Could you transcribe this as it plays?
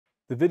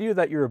The video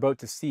that you're about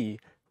to see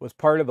was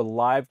part of a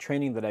live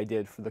training that I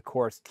did for the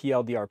course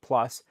TLDR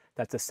Plus.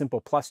 That's a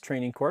SIMPL Plus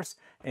training course.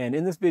 And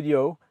in this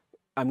video,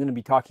 I'm going to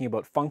be talking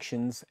about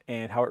functions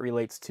and how it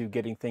relates to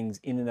getting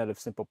things in and out of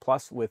SIMPL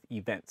Plus with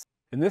events.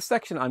 In this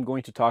section, I'm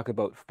going to talk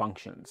about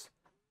functions.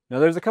 Now,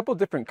 there's a couple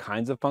different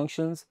kinds of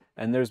functions,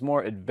 and there's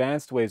more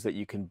advanced ways that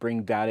you can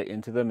bring data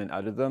into them and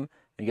out of them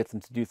and get them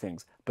to do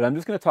things. But I'm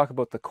just going to talk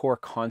about the core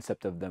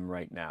concept of them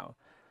right now.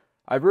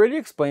 I've already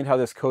explained how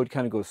this code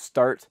kind of goes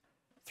start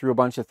through a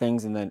bunch of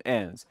things and then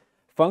ends.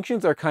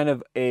 Functions are kind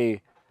of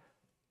a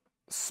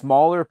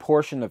smaller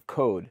portion of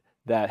code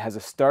that has a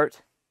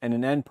start and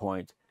an end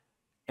point,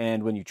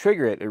 and when you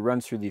trigger it, it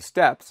runs through these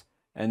steps,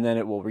 and then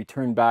it will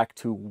return back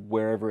to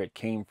wherever it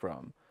came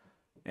from.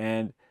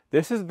 And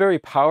this is very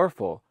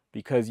powerful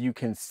because you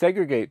can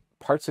segregate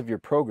parts of your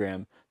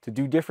program to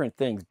do different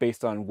things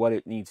based on what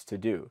it needs to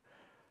do.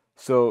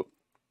 So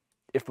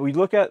if we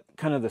look at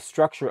kind of the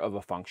structure of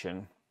a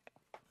function,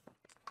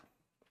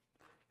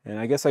 and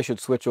I guess I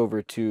should switch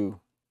over to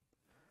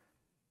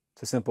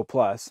SIMPL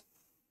Plus.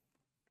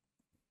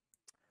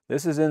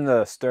 This is in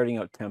the starting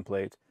out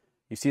template.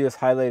 You see this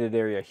highlighted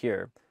area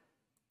here.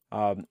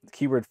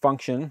 Keyword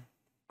function,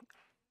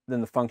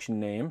 then the function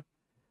name,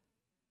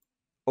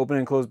 open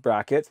and close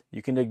bracket.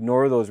 You can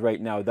ignore those right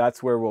now.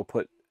 That's where we'll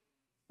put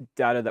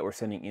data that we're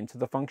sending into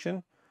the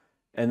function.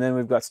 And then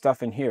we've got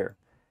stuff in here.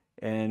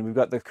 And we've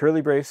got the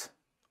curly brace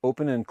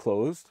open and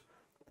closed.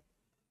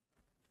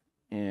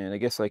 And I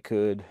guess I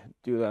could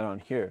do that on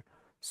here.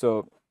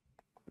 So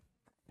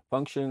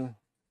function,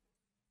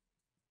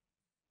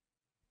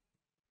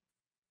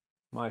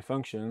 my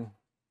function.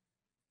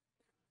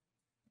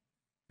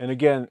 And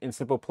again, in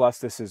SIMPL Plus,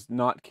 this is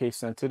not case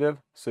sensitive,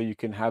 so you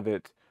can have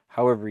it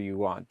however you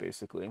want,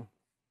 basically.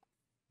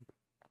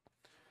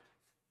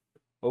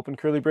 Open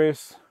curly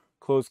brace,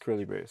 close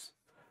curly brace.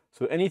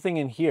 So anything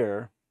in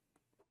here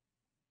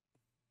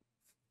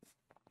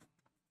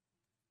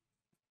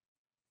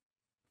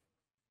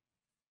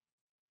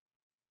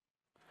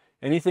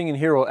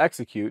will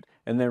execute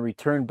and then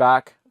return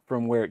back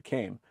from where it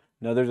came.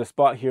 Now there's a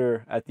spot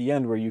here at the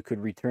end where you could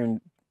return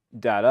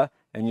data,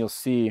 and you'll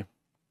see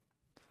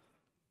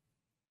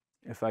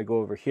if I go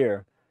over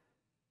here,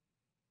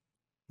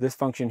 this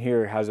function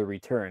here has a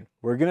return.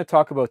 We're going to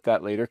talk about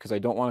that later because I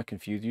don't want to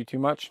confuse you too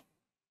much.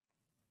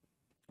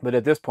 But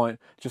at this point,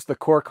 just the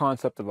core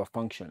concept of a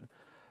function.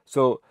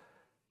 So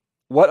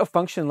what a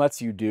function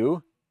lets you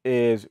do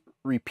is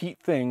repeat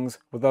things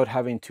without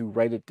having to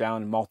write it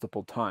down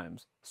multiple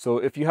times. So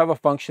if you have a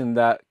function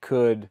that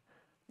could,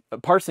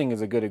 parsing is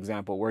a good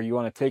example, where you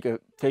want to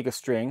take a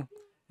string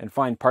and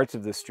find parts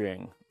of the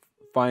string.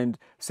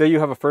 Say you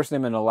have a first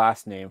name and a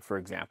last name, for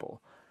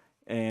example.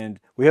 And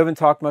we haven't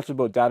talked much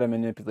about data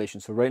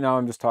manipulation, so right now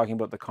I'm just talking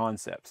about the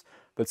concepts.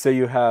 But say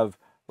you have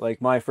like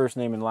my first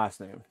name and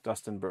last name,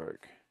 Dustin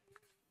Berg,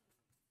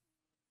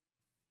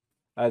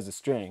 as a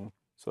string,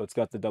 so it's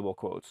got the double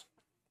quotes.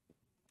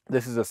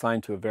 This is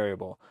assigned to a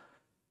variable.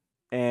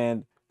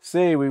 And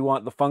say we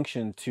want the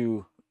function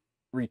to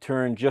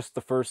return just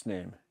the first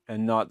name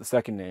and not the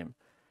second name.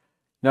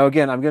 Now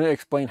again, I'm going to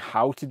explain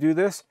how to do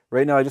this.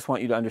 Right now I just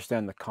want you to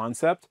understand the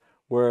concept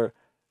where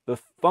the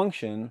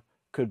function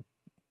could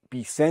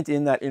be sent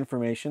in that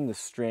information, the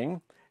string,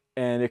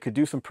 and it could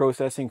do some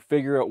processing,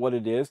 figure out what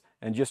it is,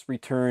 and just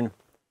return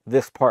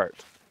this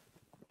part.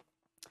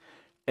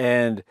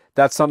 And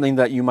that's something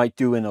that you might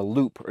do in a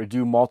loop or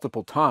do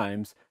multiple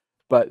times,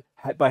 but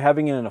by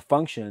having it in a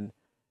function,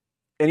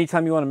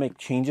 anytime you want to make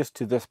changes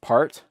to this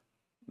part,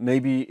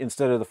 maybe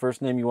instead of the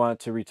first name you want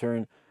it to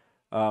return,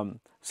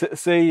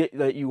 say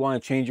that you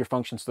want to change your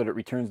function so that it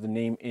returns the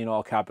name in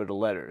all capital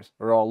letters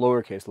or all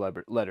lowercase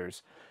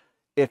letters.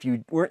 If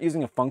you weren't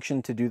using a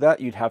function to do that,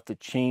 you'd have to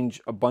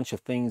change a bunch of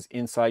things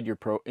inside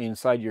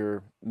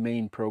your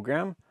main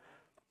program.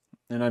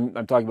 And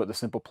I'm talking about the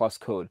SIMPL Plus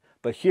code.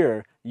 But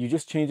here, you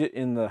just change it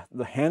in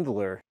the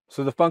handler.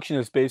 So the function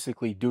is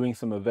basically doing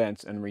some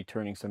events and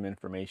returning some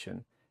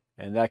information.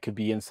 And that could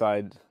be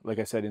inside, like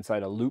I said,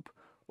 inside a loop,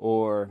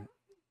 or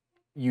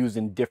used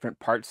in different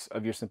parts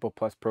of your SIMPL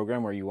Plus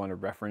program where you want to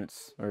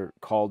reference or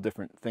call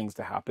different things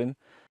to happen.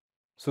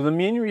 So the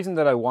main reason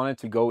that I wanted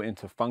to go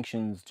into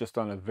functions just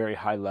on a very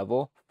high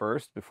level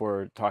first,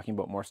 before talking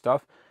about more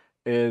stuff,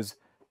 is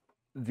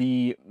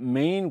the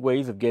main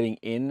ways of getting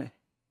in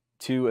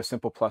to a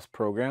SIMPL Plus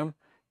program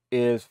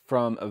is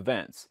from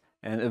events.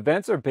 And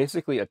events are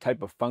basically a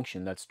type of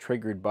function that's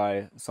triggered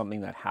by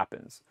something that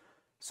happens.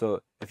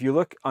 So if you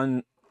look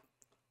on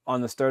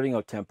the starting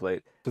out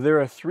template, so there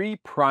are 3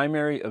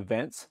 primary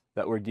events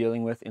that we're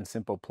dealing with in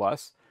SIMPL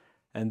Plus,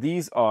 and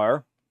these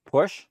are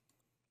push,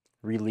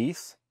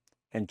 release,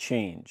 and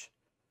change.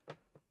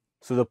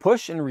 So the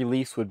push and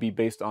release would be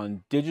based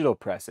on digital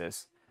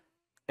presses,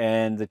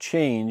 and the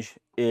change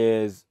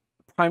is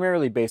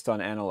primarily based on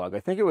analog. I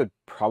think it would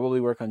probably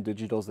work on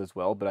digitals as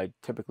well, but I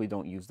typically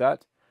don't use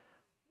that.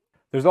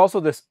 There's also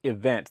this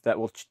event that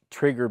will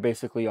trigger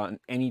basically on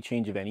any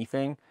change of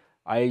anything.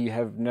 I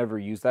have never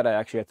used that. I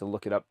actually had to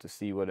look it up to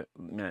see what it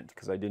meant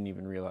because I didn't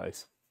even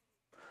realize.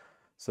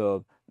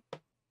 So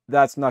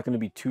that's not going to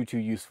be too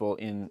useful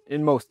in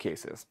most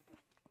cases.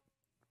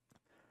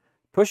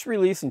 Push,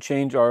 release, and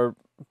change are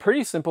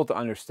pretty simple to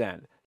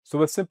understand. So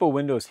with simple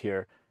windows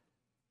here,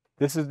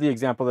 this is the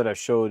example that I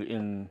showed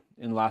in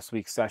last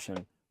week's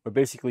session, where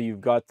basically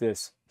you've got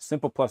this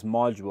SIMPL Plus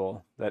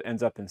module that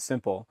ends up in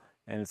SIMPL,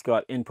 and it's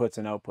got inputs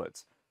and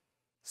outputs.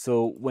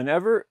 So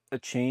whenever a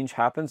change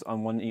happens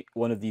on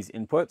one of these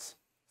inputs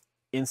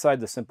inside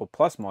the SIMPL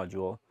Plus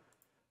module,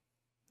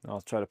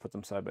 I'll try to put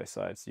them side by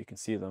side so you can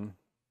see them.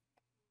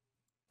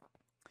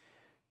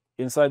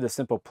 Inside the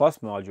SIMPL Plus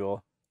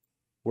module,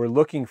 we're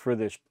looking for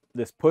this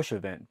push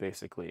event,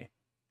 basically.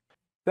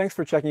 Thanks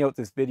for checking out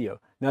this video.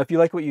 Now, if you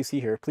like what you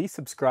see here, please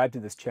subscribe to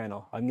this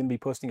channel. I'm going to be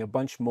posting a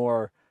bunch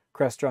more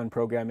Crestron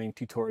programming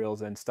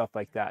tutorials and stuff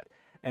like that.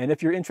 And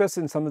if you're interested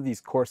in some of these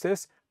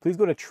courses, please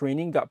go to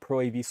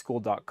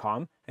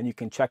training.proavschool.com and you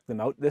can check them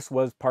out. This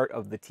was part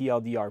of the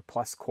TLDR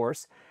Plus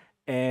course.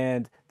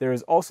 And there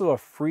is also a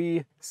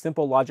free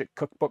Simple Logic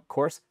cookbook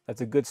course.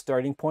 That's a good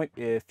starting point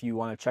if you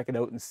want to check it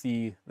out and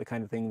see the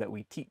kind of thing that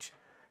we teach.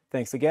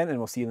 Thanks again, and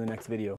we'll see you in the next video.